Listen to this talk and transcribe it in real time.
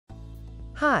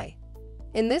Hi!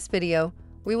 In this video,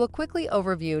 we will quickly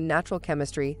overview Natural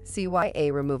Chemistry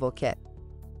CYA Removal Kit.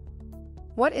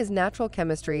 What is Natural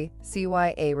Chemistry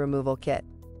CYA Removal Kit?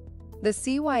 The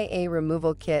CYA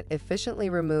Removal Kit efficiently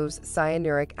removes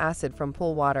cyanuric acid from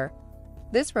pool water.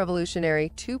 This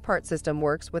revolutionary two-part system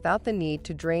works without the need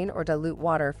to drain or dilute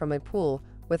water from a pool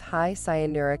with high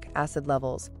cyanuric acid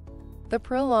levels. The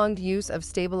prolonged use of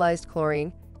stabilized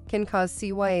chlorine can cause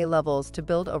CYA levels to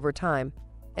build over time,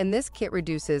 and this kit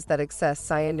reduces that excess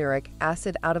cyanuric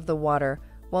acid out of the water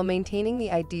while maintaining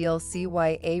the ideal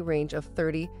CYA range of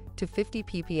 30 to 50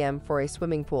 ppm for a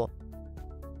swimming pool.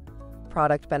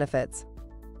 Product benefits: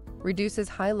 reduces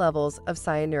high levels of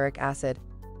cyanuric acid.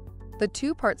 The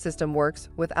two-part system works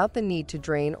without the need to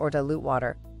drain or dilute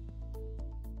water.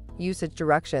 Usage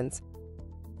directions: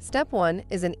 Step 1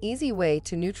 is an easy way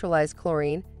to neutralize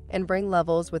chlorine and bring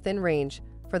levels within range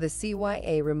for the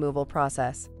CYA removal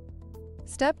process.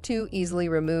 Step 2 easily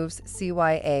removes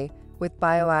CYA with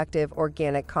bioactive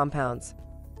organic compounds.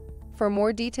 For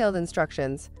more detailed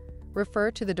instructions,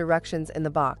 refer to the directions in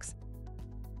the box.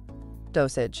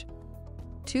 Dosage: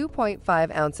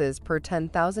 2.5 ounces per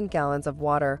 10,000 gallons of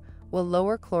water will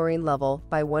lower chlorine level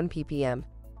by 1 ppm.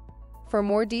 For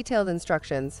more detailed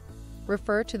instructions,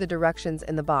 refer to the directions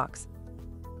in the box.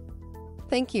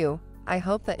 Thank you. I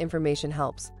hope that information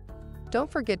helps. Don't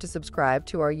forget to subscribe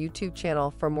to our YouTube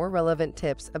channel for more relevant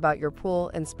tips about your pool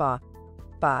and spa.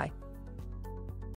 Bye.